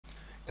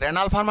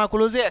Renal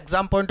pharmacology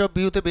exam point of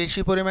ভিউতে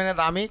বেশি পরিমাণে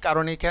দামি,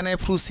 কারণ এখানে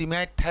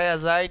ফ্লুসিমাইড,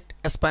 থায়াজাইড,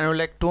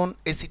 স্পাইনোলেকটোন,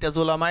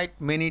 এসিটাজোলামাইড,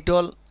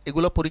 মেনিটল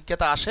এগুলো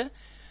পরীক্ষাতে আসে।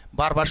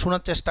 বারবার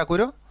শোনার চেষ্টা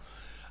করো।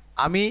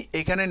 আমি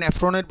এখানে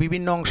নেফ্রনের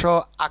বিভিন্ন অংশ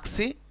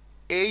আঁকছি।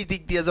 এই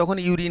দিক দিয়ে যখন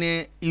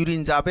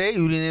ইউরিন যাবে,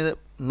 ইউরিনে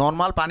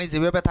নর্মাল পানি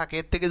যেভাবে থাকে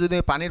এর থেকে যদি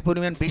পানির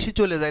পরিমাণ বেশি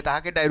চলে যায়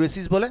তাহাকে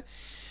ডায়ুরেসিস বলে।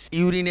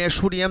 ইউরিনে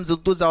সোডিয়াম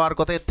যুদ্ধ যাওয়ার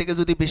কথা, এর থেকে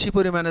যদি বেশি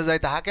পরিমাণে যায়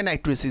তাহাকে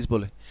নাইট্রোসিস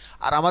বলে।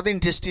 আর আমাদের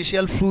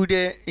ইন্টারস্টিশিয়াল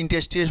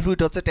ফ্লুইড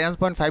হচ্ছে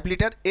 10.5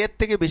 লিটার, এর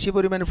থেকে বেশি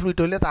পরিমাণে ফ্লুইড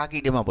হলে তাহাকে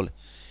ইডেমা বলে।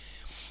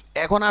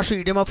 এখন আসো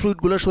ইডেমা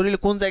ফ্লুইডগুলো শরীরে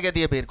কোন জায়গা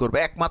দিয়ে বের করবে?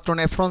 একমাত্র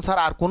নেফ্রন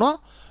ছাড়া আর কোনো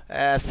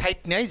সাইট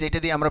নেই যেটা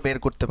দিয়ে আমরা বের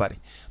করতে পারি।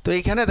 তো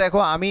এইখানে দেখো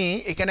আমি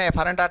এখানে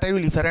এফারেন্ট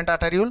আর্টারিউল, ইফারেন্ট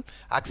আর্টারিউল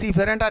আঁকছি।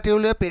 ইফারেন্ট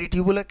আর্টারিউলে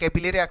পেরিটিউবুলার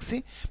ক্যাপিলারি আঁকছি।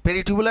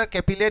 পেরিটিউবুলার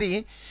ক্যাপিলারি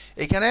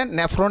এখানে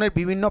নেফ্রনের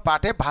বিভিন্ন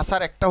পার্টে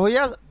ভাসার একটা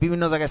হইয়া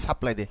বিভিন্ন জায়গায়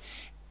সাপ্লাই দেয়।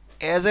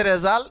 অ্যাজ এ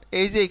রেজাল্ট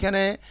এই যে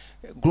এখানে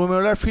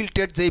গ্লোমেরুলার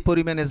ফিল্ট্রেট যেই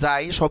পরিমাণে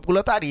যায় সবগুলো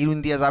তো আর ইউরিন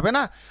দিয়ে যাবে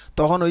না,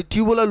 তখন ওই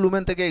টিউবুলার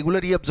লুমেন থেকে এগুলো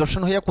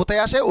রিঅ্যাবজর্পশন হয়ে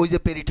কোথায় আসে? ওই যে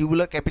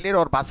পেরিটিউবুলার ক্যাপিলারি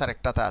ওর বাসার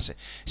একটাতে আসে।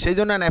 সেই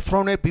জন্য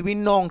নেফ্রনের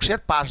বিভিন্ন অংশের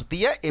পাশ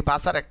দিয়ে এই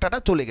বাসার একটাটা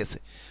চলে গেছে,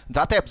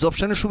 যাতে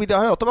অ্যাবজর্পশনের সুবিধা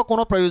হয় অথবা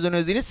কোনো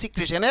প্রয়োজনীয় জিনিস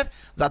সিক্রেশনের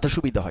যাতে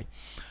সুবিধা হয়।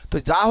 তো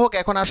যা হোক,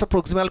 এখন আসো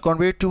প্রক্সিমাল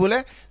কনভেয়র টিউবুলে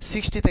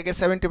 60 থেকে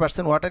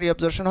 70% ওয়াটার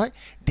রিঅ্যাবজর্পশন হয়।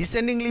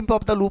 Descending lymph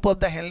of the loop of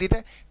the হ্যান্ডলিতে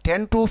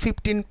 10 to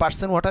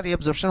 15% water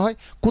reabsorption হয়।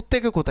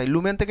 থেকে কোথায়?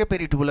 লুমেন থেকে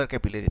পেরিটিউবুলার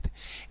ক্যাপিলারিতে।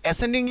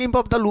 Ascending lymph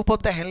of the loop of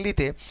the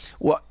হ্যান্ডলিতে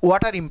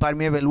water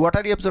impermeable,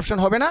 water reabsorption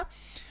হবে না,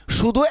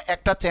 শুধু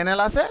একটা চ্যানেল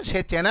আছে,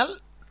 সেই চ্যানেল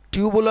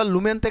টিউবুলার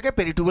লুমেন থেকে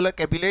পেরিটিউবুলার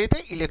ক্যাপিলারিতে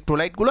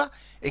ইলেকট্রোলাইটগুলো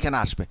এখানে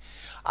আসবে।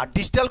 আর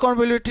ডিস্টাল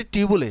কনভলিউটেড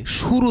টিউবুলে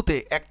শুরুতে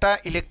একটা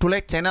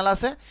ইলেকট্রোলাইট চ্যানেল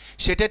আছে,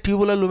 সেটা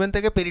টিউবুলার লুমেন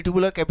থেকে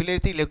পেরিটিউবুলার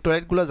ক্যাপিলারিতে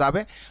ইলেকট্রোলাইটগুলো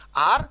যাবে।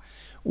 আর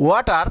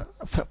ওয়াটার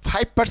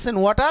 5%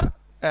 ওয়াটার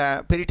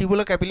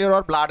পেরিটিউবুলার ক্যাপিলারি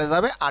আর ব্লাডে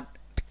যাবে। আর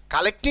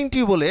কালেক্টিং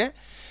টিউবুলে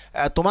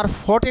তোমার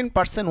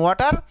 14%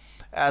 ওয়াটার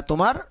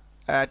তোমার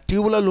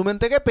টিউবুলার লুমেন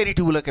থেকে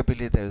পেরিটিউবুলার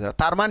ক্যাপিলারিতে যাবে।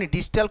 তার মানে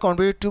ডিস্টাল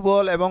কনভলিউটেড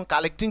টিউবুল এবং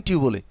collecting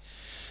টিউবুলে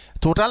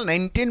total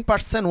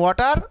 19%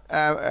 water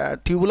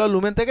tubular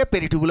lumen থেকে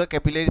পেরিটিউবুলার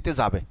ক্যাপিলারিতে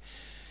যাবে।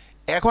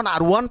 এখন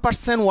আর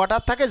 1%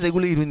 ওয়াটার থাকে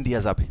যেগুলো ইউরিন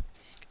দিয়ে যাবে।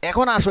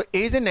 এখন আসো,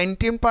 এই যে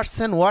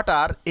 19%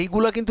 ওয়াটার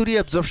এইগুলো কিন্তু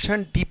রিঅ্যাবজর্পশন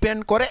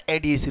ডিপেন্ড করে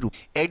এডিএসির উপর।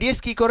 এডিএস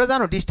কী করে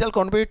জানো? ডিস্টাল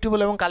কনভেয়র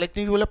টিউবুল এবং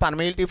কালেক্টিং টিউবুলে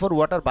পারমিয়াবিলিটি ফর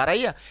ওয়াটার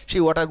বাড়াইয়া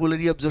সেই ওয়াটারগুলো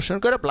রিঅ্যাবজর্পশন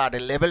করে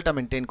ব্লাডের লেভেলটা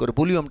মেনটেন করে,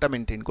 ভলিউমটা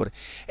মেনটেন করে।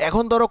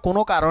 এখন ধরো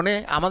কোনো কারণে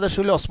আমাদের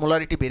শরীরে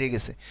অসমোলারিটি বেড়ে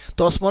গেছে,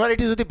 তো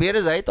অসমোলারিটি যদি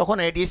বেড়ে যায় তখন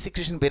এডিএস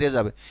সিক্রেশন বেড়ে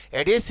যাবে।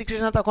 এডিএস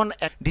সিক্রেশন তখন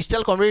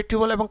ডিস্টাল কনভেয়র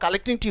টিউবুল এবং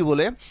কালেক্টিং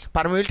টিউবুলে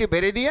পারমিয়াবিলিটি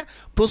বেড়ে দিয়ে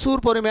প্রচুর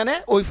পরিমাণে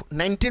ওই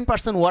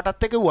 19% ওয়াটার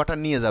থেকে ওয়াটার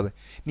নিয়ে যাবে,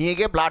 নিয়ে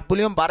গিয়ে ব্লাড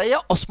ভলিউম বাড়াইয়া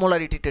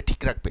অসমোলারিটিটা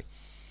ঠিক রাখবে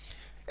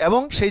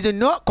এবং সেই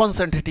জন্য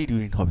কনসেন্ট্রেটেড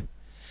ইউরিন হবে।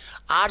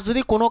 আর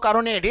যদি কোনো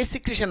কারণে এডিএস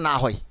সিক্রেশন না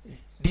হয়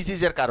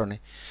ডিজিজের কারণে,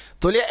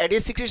 তাহলে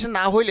এডিএস সিক্রেশন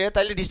না হইলে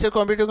তাহলে ডিস্টাল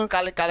কনভেয়র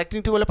কালেক্টিং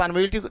টিউবুলে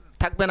পারমিয়াবিলিটি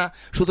থাকবে না,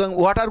 সুতরাং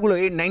ওয়াটারগুলো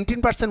এই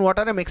 19%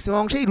 ওয়াটারে ম্যাক্সিমাম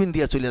অংশে ইউরিন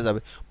দিয়ে চলে যাবে,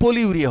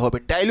 পলিউরিয়া হবে,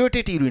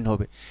 ডাইলুটেড ইউরিন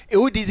হবে।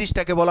 ওই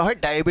ডিজিজটাকে বলা হয়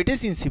ডায়াবেটিস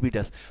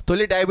ইনসিপিটাস।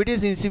 তাহলে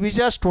diabetes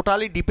insipidus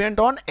totally depend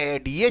on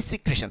ads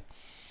secretion.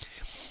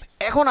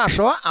 এখন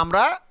আসো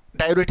আমরা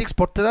ডায়ুরেটিক্স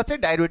পড়তে যাচ্ছে।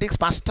 ডায়ুরেটিক্স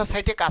 5টা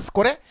সাইটে কাজ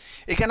করে।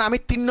 এখানে আমি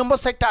 3 নম্বর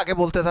সাইটটা আগে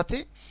বলতে চাচ্ছি।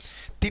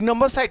 3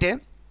 নম্বর সাইটে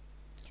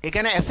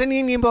এখানে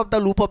ascending lymph of the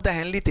loop of the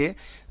হ্যান্ডলিতে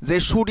যে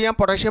সোডিয়াম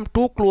পটাশিয়াম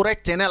 2 ক্লোরাইড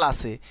চ্যানেল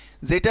আছে,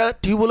 যেটা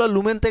টিউবুলার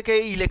লুমেন থেকে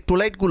এই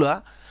ইলেকট্রোলাইটগুলো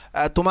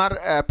তোমার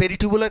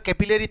পেরিটিউবুলার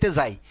ক্যাপিলারিতে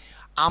যায়।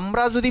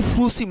 আমরা যদি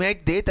ফ্লুসিমাইড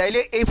দিই তাইলে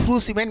এই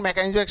ফ্লুসিমাইড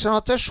মেকানিজম অ্যাকশন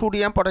হচ্ছে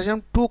সোডিয়াম পটাশিয়াম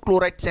 2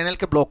 ক্লোরাইড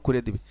চ্যানেলকে ব্লক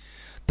করে দিবে।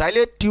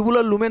 তাইলে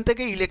টিউবুলার লুমেন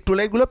থেকে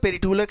ইলেকট্রোলাইটগুলো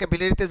পেরিটিউবুলার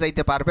ক্যাপিলারিতে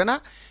যাইতে পারবে না।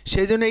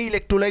 সেই জন্য এই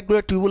ইলেকট্রোলাইটগুলো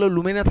টিউবুলার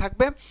লুমেনে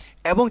থাকবে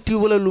এবং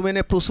টিউবুলার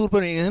লুমেনে প্রচুর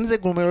পরিমাণে যে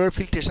গ্লোমেরুলার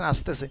ফিল্ট্রেশন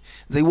আসতেছে,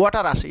 যে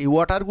ওয়াটার আসে, এই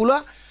ওয়াটারগুলো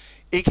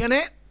এখানে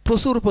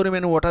প্রচুর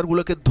পরিমাণে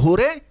ওয়াটারগুলোকে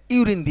ধরে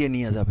ইউরিন দিয়ে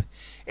নিয়ে যাবে।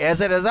 অ্যাজ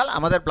এ রেজাল্ট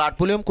আমাদের ব্লাড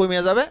ভলিউম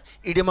কমে যাবে,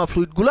 ইডেমা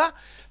ফ্লুইডগুলো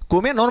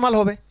কমে নর্মাল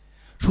হবে।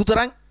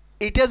 সুতরাং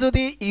এটা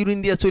যদি ইউরিন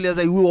দিয়ে চলে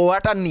যায়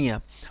ওয়াটার নিয়ে,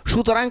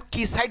 সুতরাং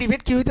কি সাইড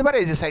ইফেক্ট কী হতে পারে?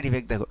 এই যে সাইড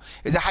ইফেক্ট দেখো,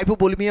 এই যে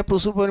হাইপোভলিমিয়া,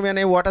 প্রচুর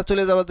পরিমাণে ওয়াটার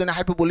চলে যাওয়ার জন্য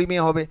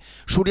হাইপোভলিমিয়া হবে,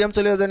 সোডিয়াম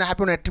চলে যাওয়ার জন্য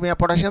হাইপোনেট্রিমিয়া,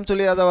 পটাশিয়াম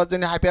চলে যাওয়ার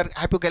জন্য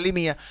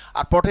হাইপোক্যালিমিয়া।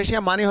 আর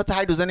পটাশিয়াম মানে হচ্ছে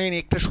হাইড্রোজেন,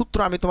 একটা সূত্র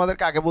আমি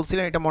তোমাদেরকে আগে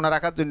বলছিলাম এটা মনে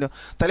রাখার জন্য।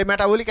 তাহলে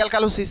মেটাবলিক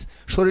অ্যালকালোসিস,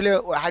 শরীরে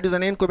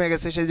হাইড্রোজেন কমে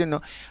গেছে, সেই জন্য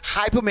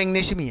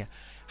হাইপোম্যাগনেসিমিয়া,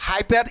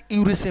 hyper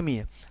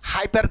uricaemia,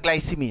 hyper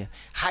glycaemia,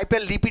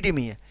 hyper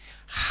lipidaemia,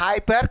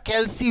 hyper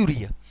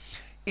ক্যালসিউরিয়া,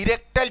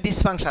 erectile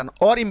dysfunction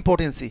or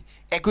ইম্পোটেন্সি,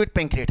 acute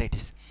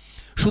pancreatitis.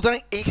 সুতরাং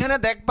এইখানে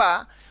দেখবা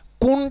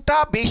কোনটা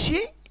বেশি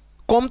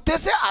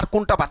কমতেছে আর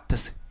কোনটা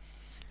বাড়তেছে।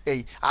 এই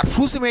আর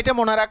ফ্লুসিমাইডে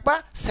মনে রাখবা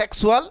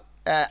সেক্সুয়াল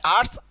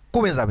আর্টস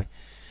কমে যাবে।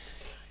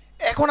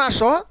 এখন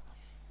আসো,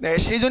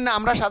 সেই জন্য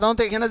আমরা সাধারণত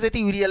এখানে যেতে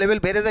ইউরিয়া লেভেল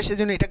বেড়ে যায়, সেই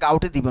জন্য এটা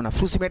গাউটে দিব না,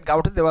 ফ্লুসিমাইড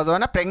গাউটে দেওয়া যাবে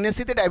না।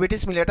 প্রেগনেন্সিতে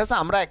ডায়াবেটিস মিলেটাস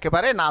আমরা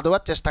একেবারে না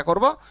দেওয়ার চেষ্টা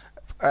করব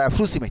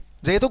ফ্লুসিমাইড,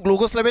 যেহেতু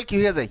গ্লুকোজ লেভেল কী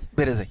হয়ে যায়,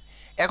 বেড়ে যায়।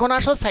 এখন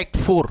আসো সাইট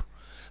 4।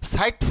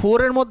 সাইট 4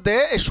 এর মধ্যে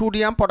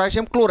সোডিয়াম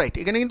পটাশিয়াম ক্লোরাইড,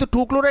 এখানে কিন্তু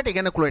 2 ক্লোরাইড,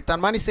 এখানে ক্লোরাইড, তার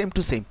মানে সেম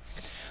টু সেম।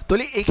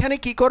 তাহলে এখানে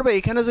কি করবে,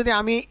 এখানে যদি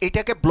আমি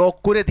এটাকে ব্লক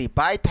করে দিই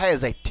বাই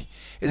থায়াজাইট,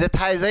 এই যে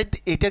থায়াজাইট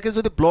এটাকে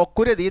যদি ব্লক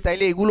করে দিই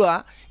তাহলে এগুলো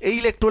এই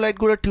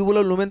ইলেকট্রোলাইটগুলো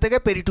টিউবুলার লুমেন থেকে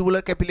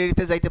পেরিটিউবুলার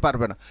ক্যাপিলারিতে যাইতে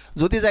পারবে না।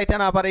 যদি যাইতে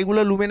না পারে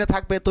এগুলো লুমেনে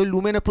থাকবে, তো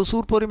লুমেনে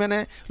প্রচুর পরিমাণে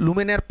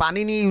লুমেনের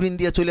পানি নিয়ে ইউরিন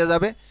দিয়ে চলে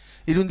যাবে।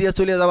 ইউরিন দিয়ে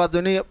চলে যাওয়ার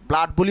জন্য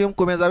ব্লাড ভলিউম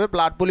কমে যাবে,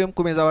 ব্লাড ভলিউম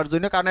কমে যাওয়ার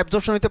জন্য কারণ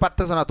অ্যাবজর্পশন হতে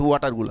পারতেছে না তো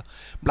ওয়াটারগুলো,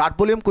 ব্লাড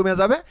ভলিউম কমে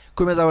যাবে,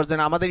 কমে যাওয়ার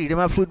জন্য আমাদের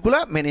ইডেমা ফ্লুইডগুলো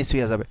ম্যানেজ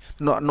হয়ে যাবে,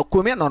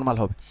 কমে নর্মাল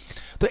হবে।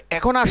 তো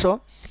এখন আসো,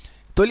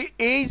 তাহলে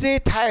এই যে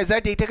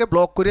থায়াজাইট এইটাকে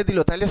ব্লক করে দিল,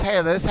 তাহলে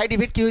সাইড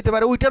ইফেক্ট কী হইতে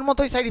পারে, ওইটার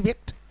মতোই সাইড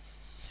ইফেক্ট।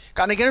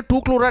 কারণ এখানে 2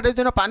 ক্লোরাইডের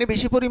জন্য পানি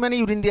বেশি পরিমাণে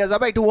ইউরিন দেওয়া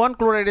যাবে, একটু 1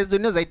 ক্লোরাইডের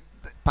জন্য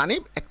পানি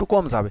একটু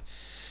কম যাবে,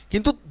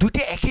 কিন্তু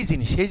দুইটা একই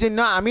জিনিস। সেই জন্য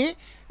আমি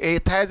এই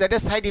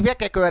থায়াজাইডের সাইড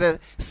ইফেক্ট একেবারে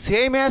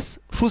সেম অ্যাজ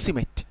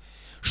ফ্লুসিমেট,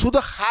 শুধু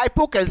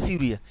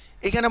হাইপোক্যালসিউরিয়া,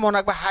 এখানে মনে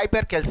রাখবে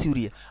হাইপার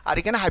ক্যালসিউরিয়া আর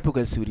এখানে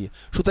হাইপোক্যালসিউরিয়া।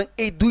 সুতরাং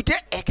এই দুইটা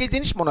একই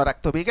জিনিস মনে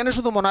রাখতে হবে। এখানে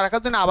শুধু মনে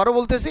রাখার জন্য আবারও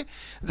বলতেছি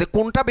যে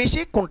কোনটা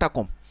বেশি কোনটা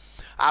কম।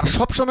 আর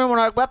সবসময়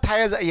মনে রাখবা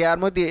ইয়ার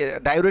মধ্যে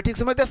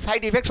ডায়োরেটিক্সের মধ্যে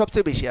সাইড ইফেক্ট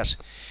সবচেয়ে বেশি আসে।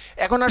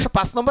 এখন আসো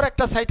 5 নম্বর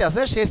একটা সাইট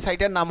আছে, সেই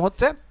সাইটের নাম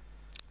হচ্ছে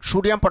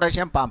সোডিয়াম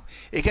পটাশিয়াম পাম্প।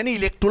 এখানে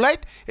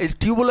ইলেকট্রোলাইট এই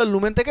টিউবুলার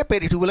লুমেন থেকে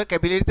পেরিটিউবুলার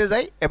ক্যাপিলারিতে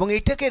যায় এবং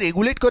এইটাকে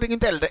রেগুলেট করে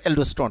কিন্তু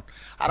অ্যালডোস্টোন।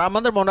 আর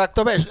আমাদের মনে রাখতে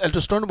হবে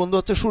অ্যালডোস্টোন বন্ধু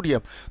হচ্ছে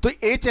সোডিয়াম। তো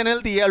এই চ্যানেল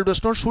দিয়ে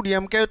অ্যালডোস্টোন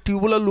সোডিয়ামকে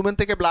টিউবুলার লুমেন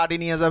থেকে ব্লাডে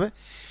নিয়ে যাবে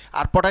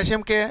আর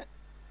পটাশিয়ামকে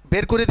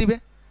বের করে দিবে।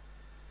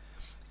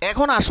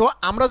 এখন আসো,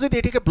 আমরা যদি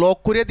এটাকে ব্লক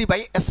করে দিই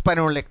বাই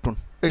স্পাইনোলেকট্রন,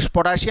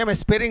 পটাশিয়াম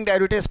স্পেরিং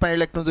ডায়োরেটিক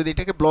স্পাইনোলেকট্রন যদি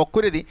এটাকে ব্লক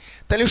করে দিই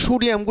তাহলে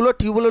সোডিয়ামগুলো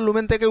টিউবুলার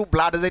লুমেন থেকে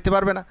ব্লাডে যাইতে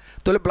পারবে না।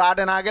 তাহলে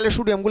ব্লাডে না গেলে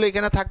সোডিয়ামগুলো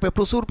এখানে থাকবে,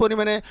 প্রচুর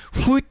পরিমাণে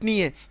ফ্লুইড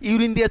নিয়ে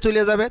ইউরিন দিয়ে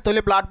চলে যাবে,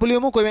 তাহলে ব্লাড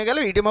ভলিউমও কমে গেল,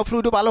 ইডেমা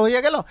ফ্লুইডও ভালো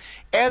হয়ে গেল।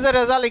 অ্যাজ এ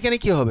রেজাল্ট এখানে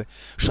কী হবে,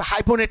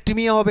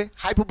 হাইপোনেট্রিমিয়া হবে,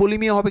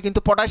 হাইপোবোলিমিয়া হবে, কিন্তু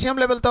পটাশিয়াম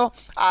লেভেল তো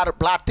আর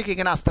ব্লাড থেকে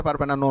এখানে আসতে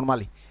পারবে না।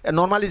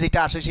 নর্মালি যেটা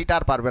আসে সেটা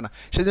আর পারবে না,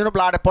 সেই জন্য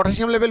ব্লাডে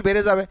পটাশিয়াম লেভেল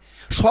বেড়ে যাবে।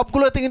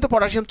 সবগুলোতে কিন্তু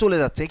পটাশিয়াম চলে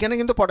যাচ্ছে, এখানে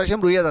কিন্তু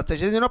পটাশিয়াম রয়ে যাচ্ছে,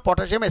 সেই জন্য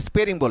পটাশিয়াম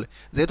স্পেরিং বলে,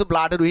 যেহেতু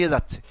ব্লাড রয়ে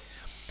যাচ্ছে।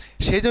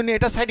 সেই জন্য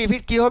এটা সাইড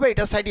ইফেক্ট কী হবে,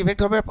 এটা সাইড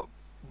ইফেক্ট হবে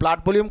ব্লাড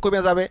ভলিউম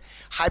কমে যাবে,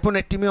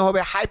 হাইপোনেট্রিমিয়া হবে,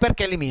 হাইপার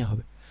ক্যালিমিয়া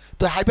হবে।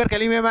 তো হাইপার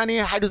ক্যালিমিয়া মানে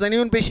হাইড্রোজেন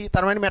আয়ন বেশি,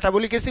 তার মানে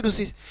metabolic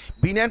acidosis,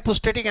 benign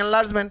prostatic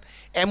enlargement,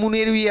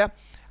 অ্যামোনেরিয়া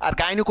আর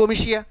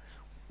গাইনোকোমেশিয়া,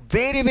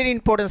 very very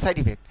important side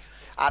effect.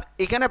 আর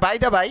এখানে বাই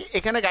দা বাই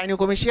এখানে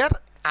গাইনোকোমেশিয়ার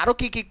আরও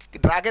কী কী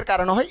ড্রাগের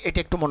কারণে হয় এটা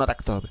একটু মনে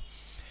রাখতে হবে।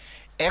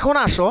 এখন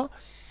আসো,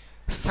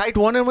 সাইট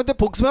 1-এর মধ্যে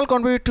প্রক্সিমাল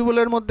কনভলিউটেড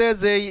টিউবুলের মধ্যে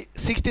যেই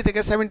 60 থেকে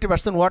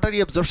 70% ওয়াটার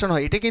অ্যাবজর্পশন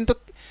হয়, এটা কিন্তু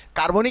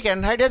কার্বনিক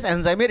অ্যানহাইড্রেস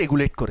এনজাইমে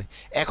রেগুলেট করে।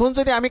 এখন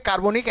যদি আমি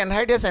কার্বনিক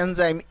অ্যানহাইড্রেস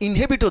এনজাইম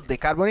ইনহিবিটর দিই,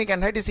 কার্বনিক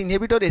অ্যানহাইড্রেস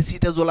ইনহিবিটর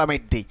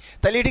এসিটাজোলামাইড দিই,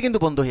 তাহলে এটা কিন্তু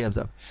বন্ধ হয়ে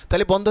যাবে।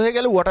 তাহলে বন্ধ হয়ে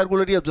গেলে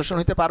ওয়াটারগুলোরই অ্যাবজর্পশন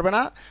হতে পারবে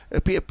না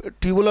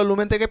টিউবুলার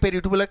লুমেন থেকে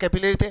পেরিটিউবুলার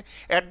ক্যাপিলারিতে।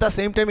 অ্যাট দ্য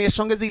সেম টাইম এর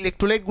সঙ্গে যে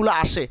ইলেকট্রোলাইটগুলো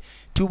আসে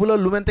টিউবুলার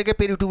লুমেন থেকে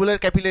পেরিটিউবুলার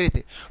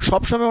ক্যাপিলারিতে,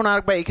 সবসময় মনে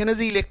রাখবা এখানে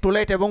যে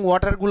ইলেকট্রোলাইট এবং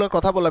ওয়াটারগুলোর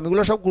কথা বললাম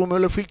এগুলো সব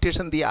গ্লোমেরুলার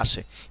ফিল্ট্রেশন দিয়ে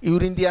আসে,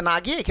 ইউরিন দিয়ে না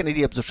গিয়ে এখানে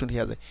রিঅ্যাবজর্পশন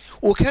হয়ে যায়।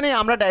 ওখানে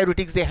আমরা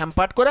ডায়োরেটিক্স দিয়ে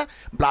হ্যাম্পার্ট করে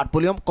ব্লাড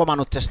ভলিউম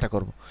কমানোর চেষ্টা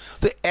করব।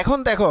 তো এখন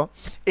দেখো,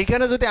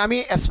 এখানে যদি আমি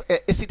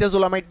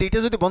অ্যাসিটাজোলামাইড দিই, এটা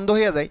যদি বন্ধ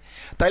হয়ে যায়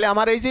তাহলে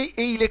আমার এই যে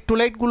এই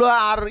ইলেকট্রোলাইটগুলো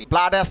আর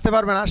ব্লাডে আসতে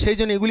পারবে না, সেই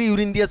জন্য এগুলি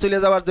ইউরিন দিয়ে চলে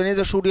যাওয়ার জন্য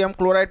যে সোডিয়াম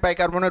ক্লোরাইড,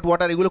 বাইকার্বনেট,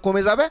 ওয়াটার এগুলো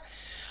কমে যাবে,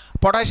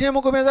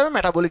 পটাশিয়ামও কমে যাবে,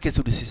 মেটাবলিক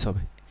অ্যাসিডোসিস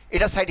হবে।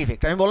 এটা সাইড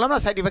ইফেক্ট, আমি বললাম না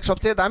সাইড ইফেক্ট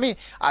সবচেয়ে দামি।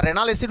 আর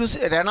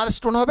রেনাল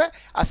স্টোন হবে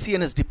আর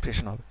সিএনএস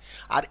ডিপ্রেশন হবে।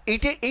 আর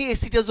এই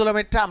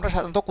অ্যাসিটাজোলামাইডটা আমরা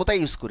সাধারণত কোথায়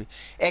ইউজ করি,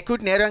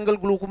 acute narrow angle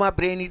glaucoma,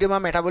 brain oedema,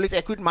 metabolic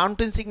acute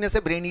mountain সিকনেসে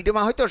brain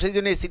oedema হয়তো, সেই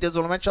জন্য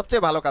অ্যাসিটাজোলামাইড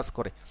সবচেয়ে ভালো কাজ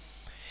করে।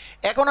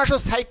 এখন আসো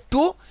সাইড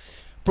 2,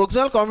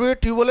 প্রক্সিমাল কনভলিউটেড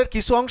টিউবুলের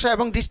কিছু অংশ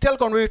এবং ডিস্টাল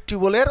কনভলিউটেড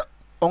টিউবুলের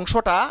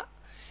অংশটা।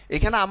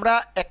 এখানে আমরা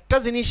একটা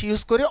জিনিস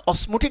ইউজ করি,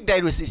 অসমোটিক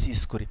ডায়োরেসিস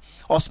ইউজ করি।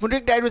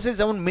 অসমোটিক ডায়োরেসিস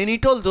যেমন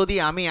মেনিটল যদি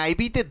আমি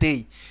আইবিতে দেই,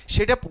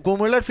 সেটা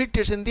গ্লোমেরুলার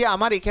ফিল্ট্রেশন দিয়ে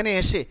আমার এখানে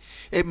এসে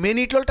এই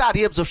মেনিটলটা আর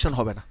রিঅ্যাবজর্পশন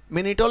হবে না।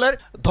 মেনিটলের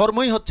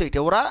ধর্মই হচ্ছে এটা,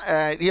 ওরা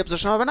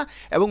রিঅ্যাবজর্পশন হবে না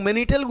এবং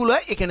মেনিটেলগুলো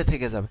এখানে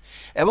থেকে যাবে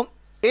এবং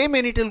এই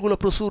মেনিটেলগুলো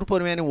প্রচুর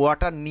পরিমাণে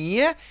ওয়াটার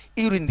নিয়ে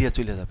ইউরিন দিয়ে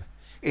চলে যাবে।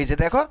 এই যে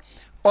দেখো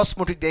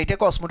অসমোটিক,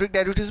 এটাকে অসমোটিক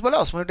ডায়োরেটিস বলে,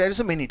 osmotic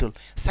ডায়োরেটিস mannitol.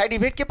 Side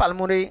ইফেক্টকে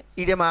pulmonary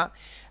oedema,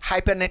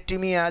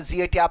 হাইপারনেট্রিমিয়া,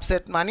 GIT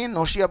upset মানে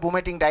নশিয়া,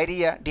 ভোমিটিং,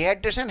 ডায়রিয়া,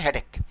 ডিহাইড্রেশন,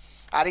 হেডেক।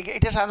 আর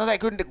এটা সাধারণত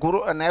এখন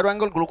ন্যারো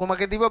অ্যাঙ্গেল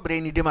গ্লুকোমাকে দিব,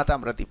 ব্রেন ইডেমাতে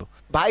আমরা দিব।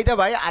 ভাই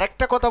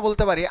আরেকটা কথা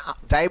বলতে পারি,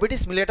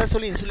 ডায়াবেটিস মিলেটাস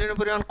হলে ইনসুলিনের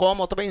পরিমাণ কম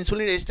অথবা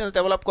ইনসুলিন রেজিস্ট্যান্স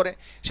ডেভেলপ করে,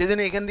 সেই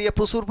জন্য এখান দিয়ে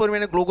প্রচুর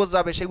পরিমাণে গ্লুকোজ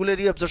যাবে, সেগুলো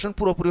রিঅ্যাবজর্পশন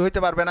পুরোপুরি হতে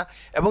পারবে না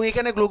এবং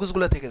এখানে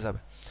গ্লুকোজগুলো থেকে যাবে।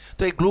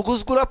 তো এই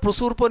গ্লুকোজগুলো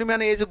প্রচুর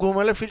পরিমাণে এই যে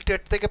গ্লোমেরুলার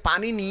ফিল্ট্রেট থেকে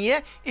পানি নিয়ে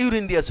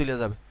ইউরিন দিয়ে চলে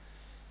যাবে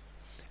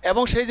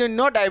এবং সেই জন্য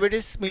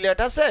ডায়াবেটিস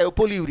মিলেটাসে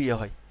পলিউরিয়া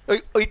হয়,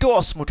 ওইটাও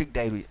অসমোটিক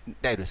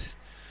ডায়োরেসিস।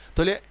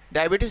 তাহলে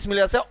ডায়াবেটিস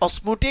মিলেটাসে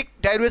অসমোটিক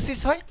ডায়োরেসিস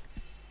হয়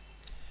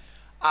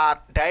আর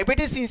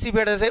ডায়াবেটিস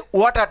ইনসিপিডাসে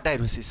ওয়াটার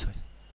ডায়োরেসিস হয়।